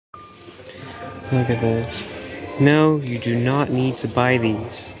Look at this. No, you do not need to buy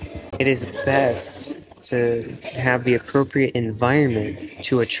these. It is best to have the appropriate environment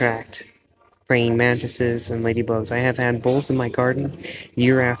to attract praying mantises and ladybugs. I have had both in my garden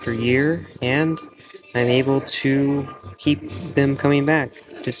year after year, and I'm able to keep them coming back.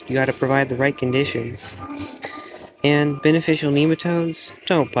 Just you gotta provide the right conditions. And beneficial nematodes,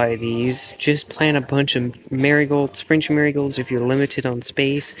 don't buy these. Just plant a bunch of marigolds, French marigolds if you're limited on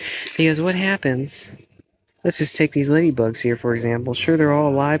space. Because what happens, let's just take these ladybugs here for example. Sure, they're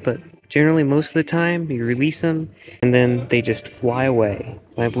all alive, but generally most of the time you release them and then they just fly away.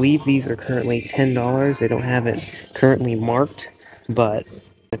 I believe these are currently $10. They don't have it currently marked, but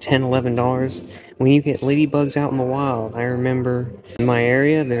 $10, $11 when you get ladybugs out in the wild. I remember in my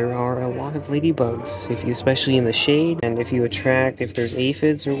area there are a lot of ladybugs, if you especially in the shade, and if you attract, if there's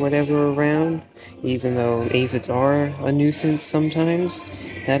aphids or whatever around, even though aphids are a nuisance sometimes,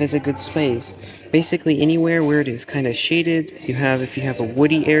 that is a good space. Basically anywhere where it is kind of shaded, if you have a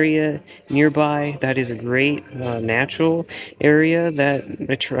woody area nearby, that is a great natural area that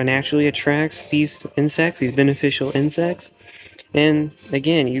naturally attracts these insects, these beneficial insects. And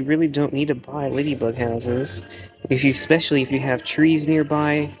again, you really don't need to buy ladybug houses, especially if you have trees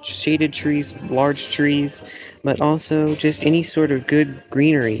nearby, shaded trees, large trees, but also just any sort of good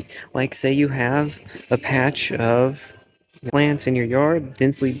greenery. Like say you have a patch of plants in your yard,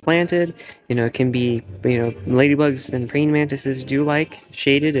 densely planted, it can be, ladybugs and praying mantises do like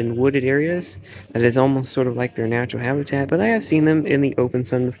shaded and wooded areas. That is almost sort of like their natural habitat, but I have seen them in the open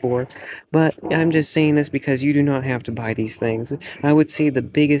sun before. But I'm just saying this because you do not have to buy these things. I would say the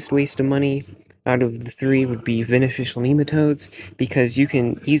biggest waste of money out of the three would be beneficial nematodes, because you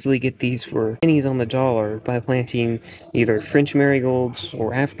can easily get these for pennies on the dollar by planting either French marigolds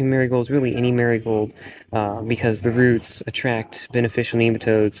or African marigolds, really any marigold, because the roots attract beneficial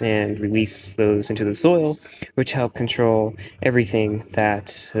nematodes and release those into the soil, which help control everything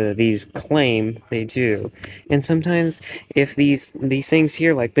that these claim they do. And sometimes if these things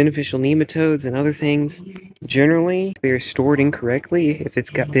here, like beneficial nematodes and other things, generally they're stored incorrectly. If it's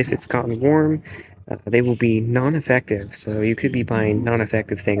gotten warm, they will be non-effective. So you could be buying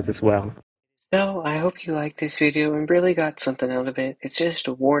non-effective things as well. So, I hope you liked this video and really got something out of it. It's just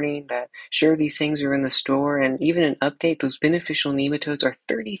a warning that sure, these things are in the store, and even an update, those beneficial nematodes are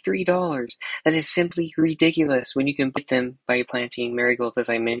 $33. That is simply ridiculous when you can get them by planting marigolds, as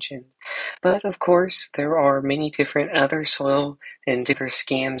I mentioned. But of course, there are many different other soil and different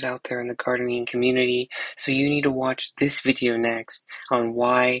scams out there in the gardening community, so you need to watch this video next on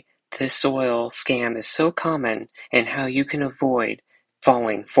why this soil scam is so common and how you can avoid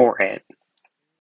falling for it.